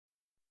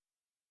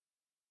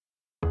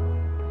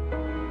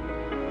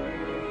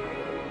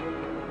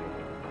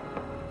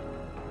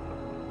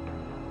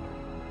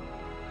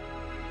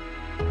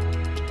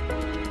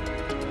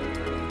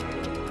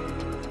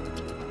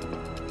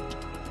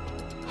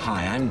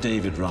I'm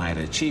David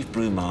Ryder, Chief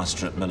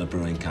Brewmaster at Miller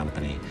Brewing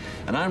Company,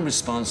 and I'm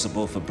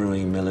responsible for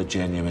brewing Miller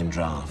Genuine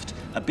Draft,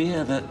 a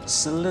beer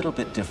that's a little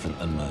bit different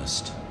than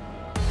most.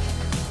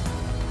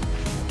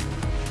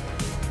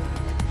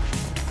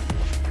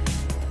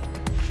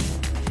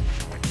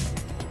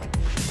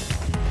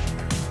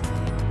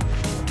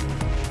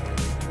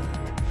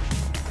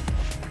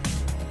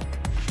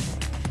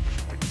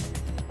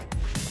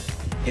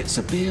 It's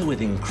a beer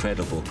with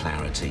incredible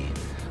clarity,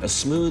 a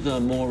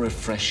smoother, more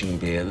refreshing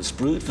beer that's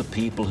brewed for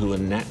people who are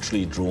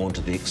naturally drawn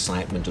to the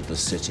excitement of the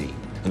city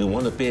and who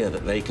want a beer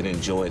that they can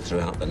enjoy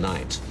throughout the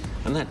night,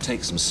 and that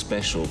takes some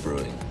special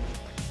brewing.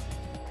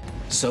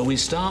 So we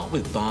start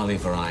with barley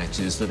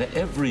varieties that are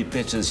every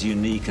bit as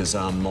unique as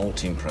our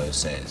malting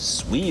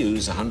process. We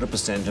use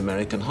 100%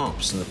 American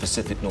hops in the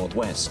Pacific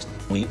Northwest.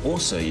 We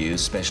also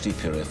use specially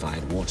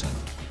purified water.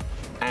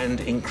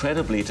 And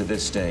incredibly to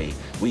this day,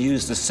 we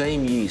use the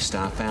same yeast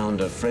our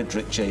founder,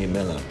 Frederick J.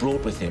 Miller,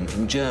 brought with him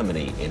from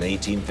Germany in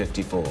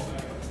 1854.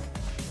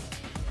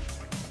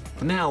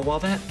 Now, while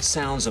that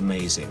sounds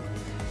amazing,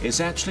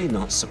 it's actually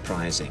not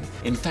surprising.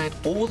 In fact,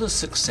 all the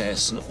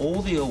success and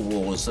all the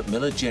awards that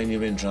Miller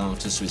Genuine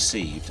Draft has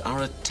received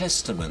are a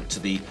testament to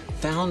the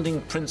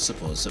founding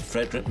principles that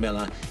Frederick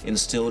Miller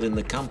instilled in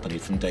the company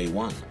from day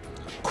one.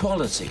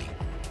 Quality,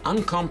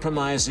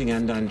 uncompromising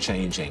and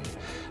unchanging.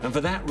 And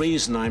for that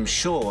reason, I'm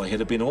sure he'd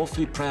have been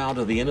awfully proud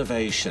of the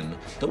innovation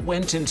that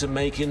went into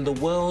making the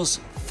world's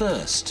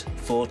first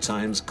 4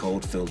 times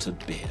cold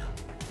filtered beer.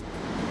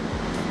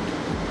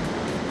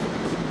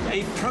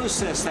 A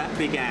process that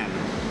began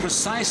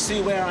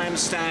precisely where I'm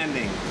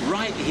standing,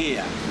 right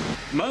here.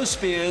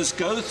 Most beers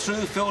go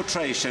through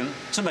filtration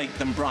to make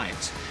them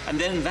bright, and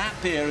then that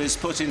beer is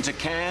put into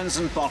cans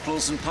and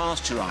bottles and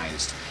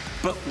pasteurized.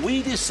 But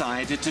we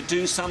decided to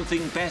do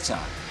something better,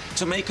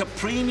 to make a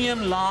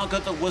premium lager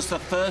that was the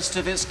first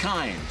of its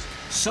kind.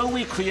 So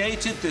we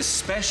created this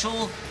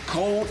special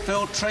cold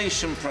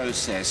filtration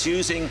process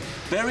using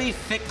very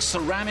thick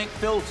ceramic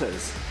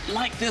filters,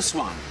 like this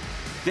one.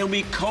 Then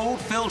we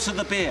cold filter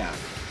the beer,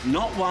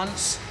 not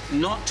once,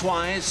 not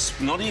twice,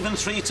 not even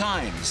 3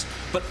 times,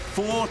 but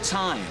 4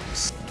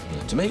 times.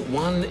 To make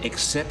one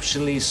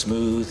exceptionally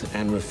smooth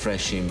and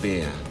refreshing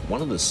beer,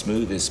 one of the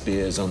smoothest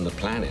beers on the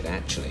planet,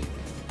 actually.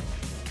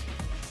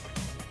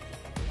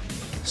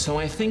 So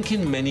I think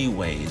in many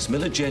ways,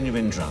 Miller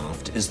Genuine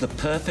Draft is the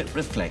perfect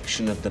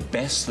reflection of the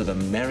best that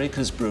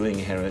America's brewing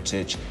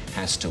heritage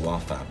has to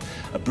offer.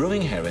 A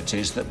brewing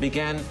heritage that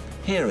began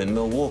here in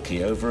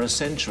Milwaukee over a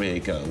century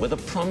ago with a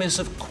promise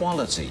of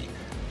quality,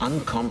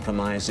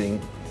 uncompromising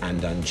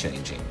and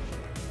unchanging.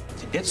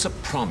 It's a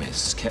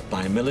promise kept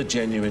by Miller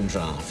Genuine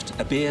Draft,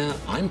 a beer,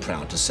 I'm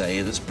proud to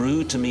say, that's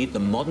brewed to meet the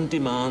modern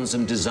demands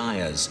and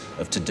desires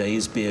of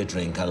today's beer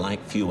drinker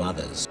like few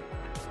others.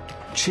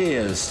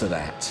 Cheers to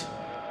that.